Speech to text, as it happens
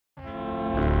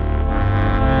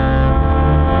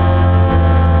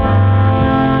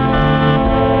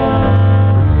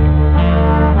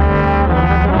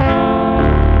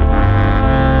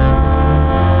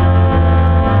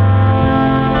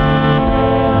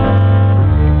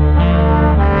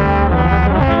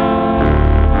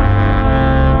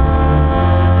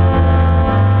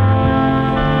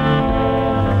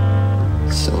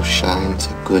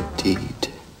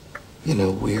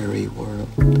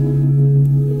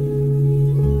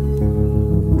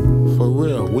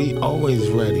we always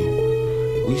ready.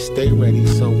 We stay ready,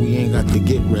 so we ain't got to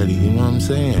get ready. You know what I'm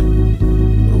saying?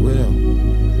 For real.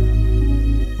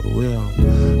 For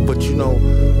real. But you know,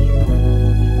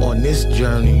 on this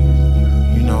journey,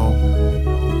 you know,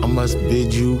 I must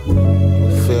bid you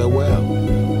farewell.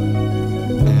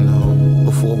 And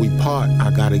before we part, I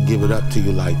gotta give it up to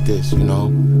you like this, you know?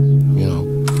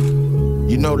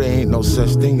 You know there ain't no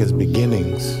such thing as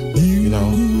beginnings, you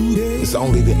know? It's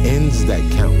only the ends that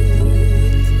count.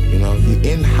 You know, you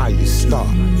end how you start.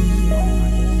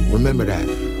 Remember that,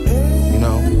 you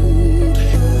know?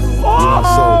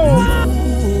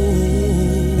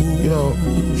 You know,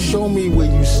 show me where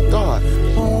you start.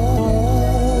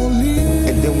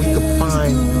 And then we can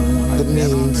find the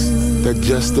means that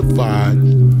justify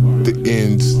the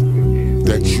ends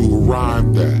that you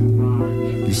arrived at.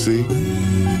 You see?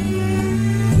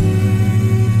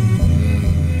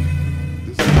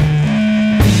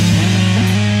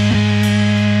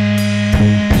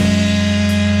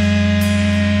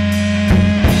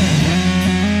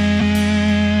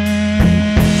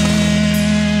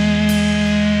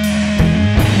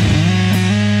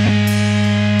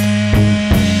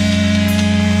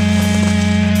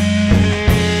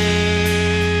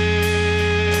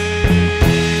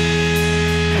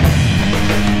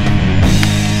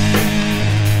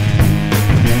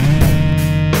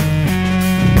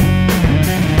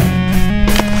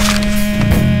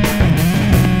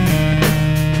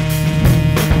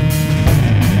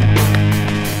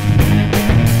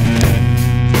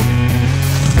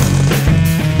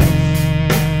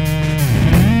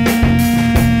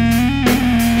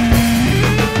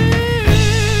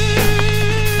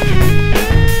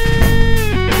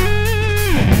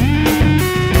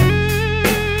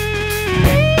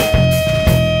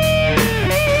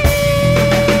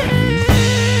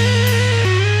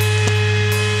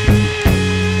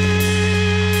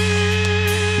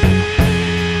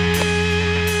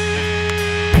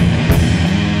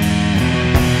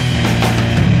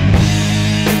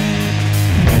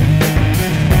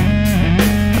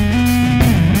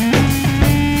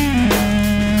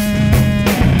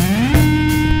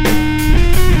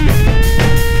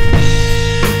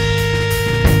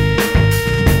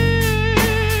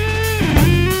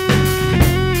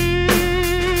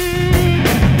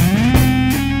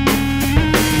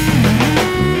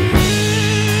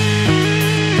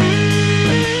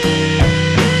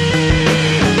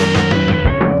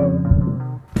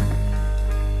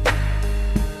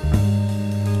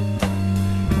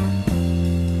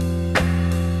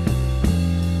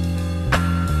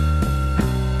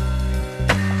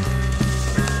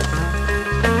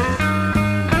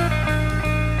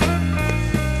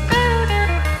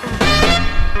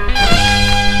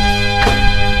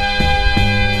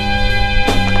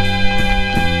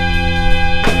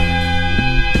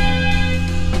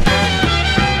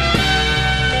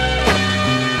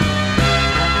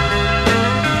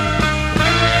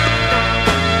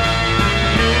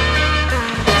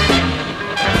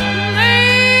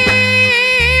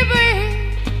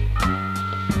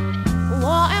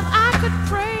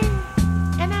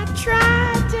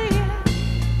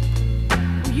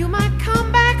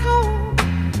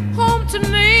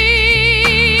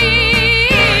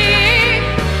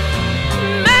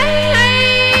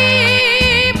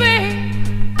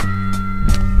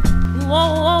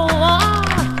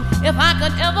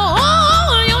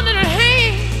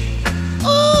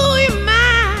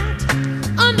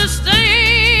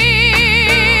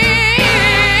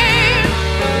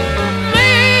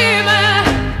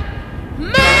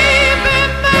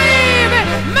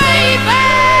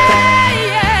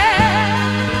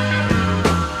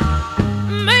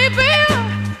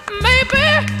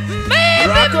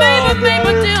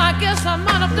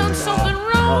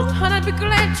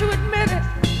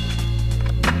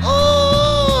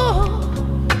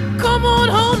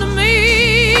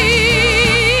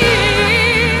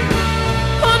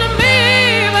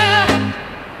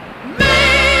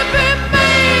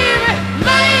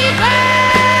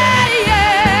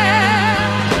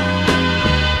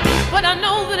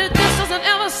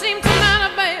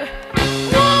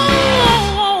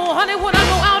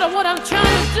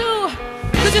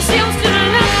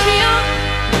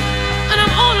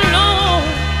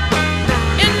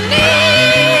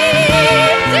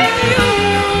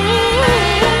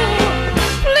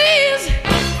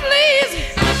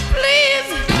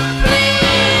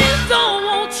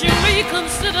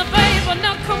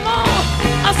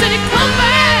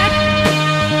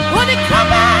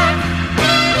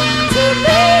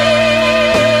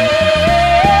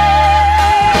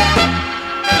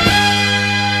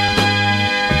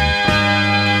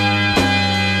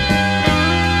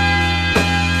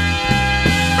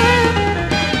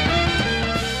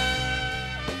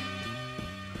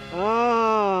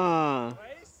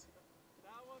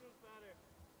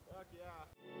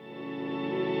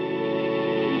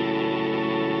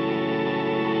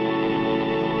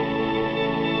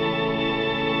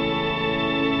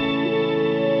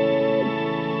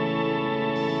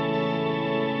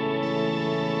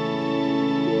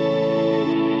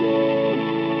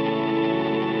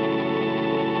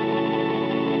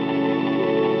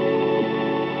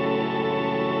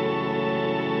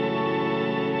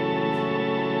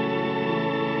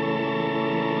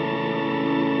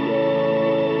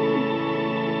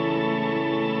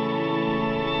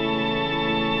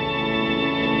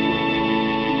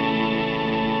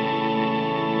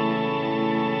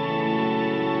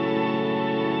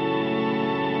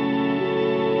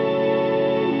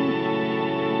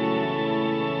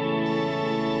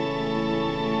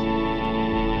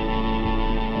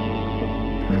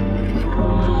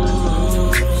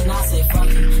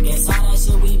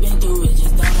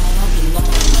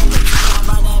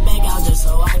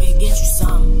 get you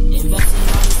some. Invested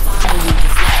all this time and you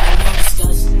just left with no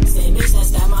discussion. Same bitch that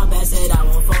stabbed my back said I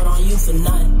won't fold on you for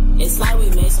nothing. It's like we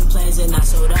made some plans and I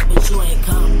showed up but you ain't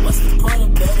come. What's the point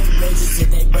of building bridges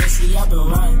if they break she up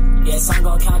and run? Yes, I'm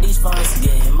gon' count these funds,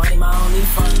 getting money my only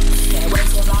fun. Can't wait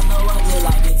till I know what you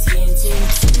like the TNT.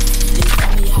 Just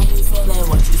tell me how you feeling,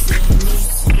 what you see in me.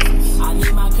 I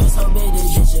need my crystal big, this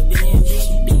bitch a B&B.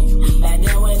 Back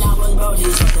then when I was broke,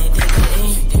 these hoes ain't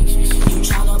thinking. You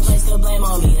tryna place the blame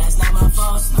on me, that's not my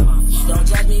fault. Don't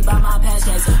judge me by my past,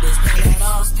 cause a bitch paid that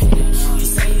off. You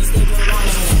say you stick around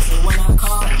and answer when I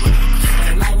call.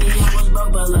 Ain't like me, I was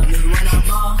broke, but love me when I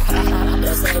ball.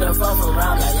 Let's lay the phone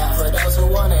around, yeah. For those who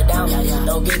want it down, yeah.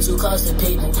 Don't get too close to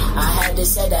people. I had to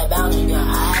set that boundary, yeah.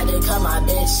 I had to cut my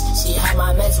bitch. She had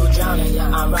my mental drowning, yeah.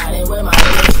 I'm riding with my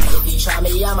bitch. If you try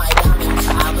me, I might down you.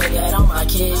 I put that on my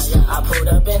kids. I pulled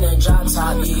up in a drop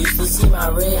top. You used to see my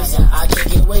ribs. I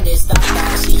kick it with this stop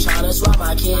back. She tryna swap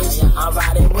my kids. I'm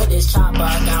riding with this chopper.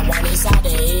 Got one inside the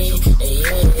head.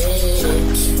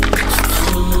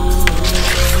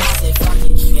 I said fuck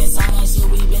it. Guess all that shit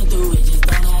we been through, it just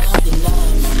don't add up to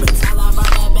nothing. But till I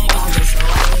brought that back, I just so I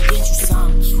can get you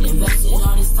some. Invested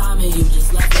all this time and you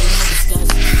just left me no discussion.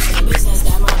 That bitch that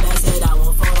stabbed my back said I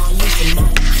won't fold on you for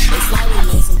nothing. It's like we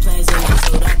made some plans and I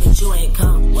showed up but you ain't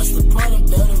come. What's the point of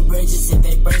building bridges if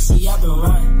they break she up and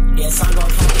run? Yes, I'm gon'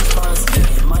 count these funds,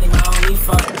 getting money my only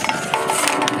fun.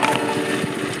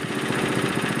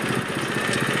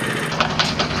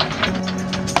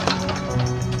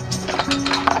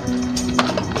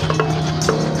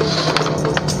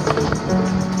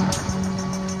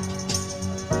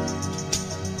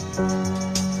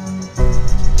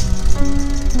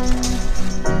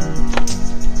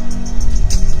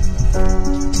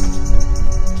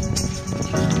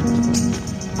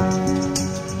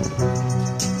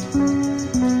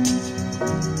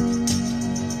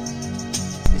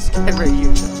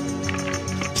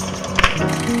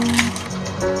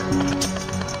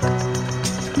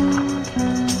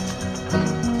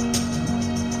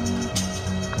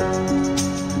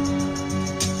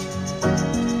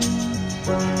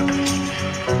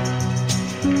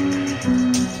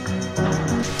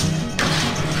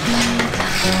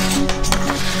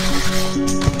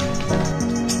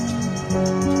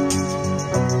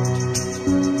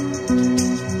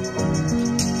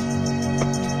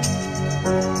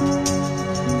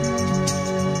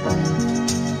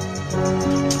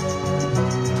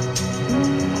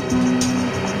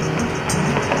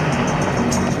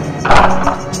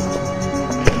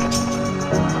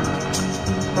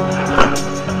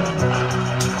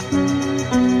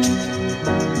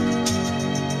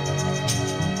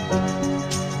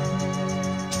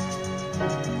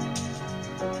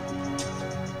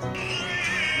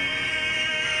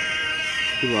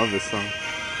 You love this song.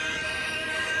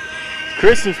 It's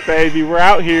Christmas, baby. We're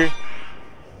out here.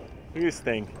 Look at this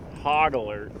thing. Hog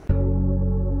alert.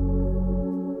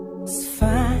 It's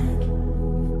fine.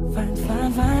 Fine,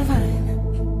 fine, fine, fine.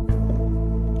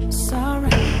 It's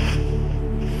alright.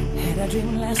 Had a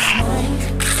dream last night.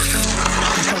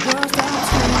 The world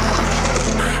started.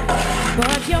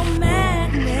 But your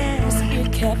madness,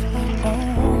 it kept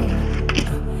on.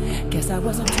 Guess I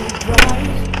wasn't too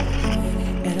bright.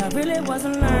 And I really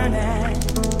wasn't learning.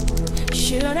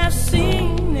 Should have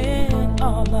seen it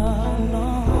all along.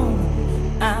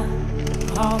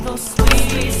 All those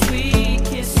sweet, sweet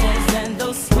kisses and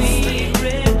those sweet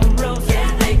red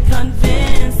roses, they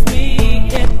convinced me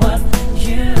it was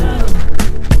you.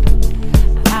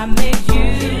 I made you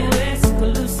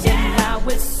exclusive. Now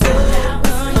it's so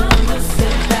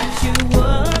unelusive that you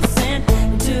wasn't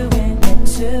doing it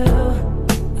too.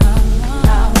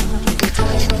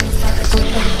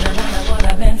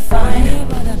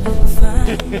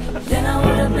 Then I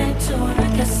would have been too, and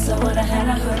I guess I would have had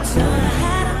a good time.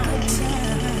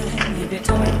 If you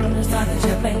told me from the start that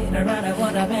you played around, I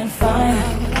would have been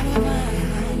fine.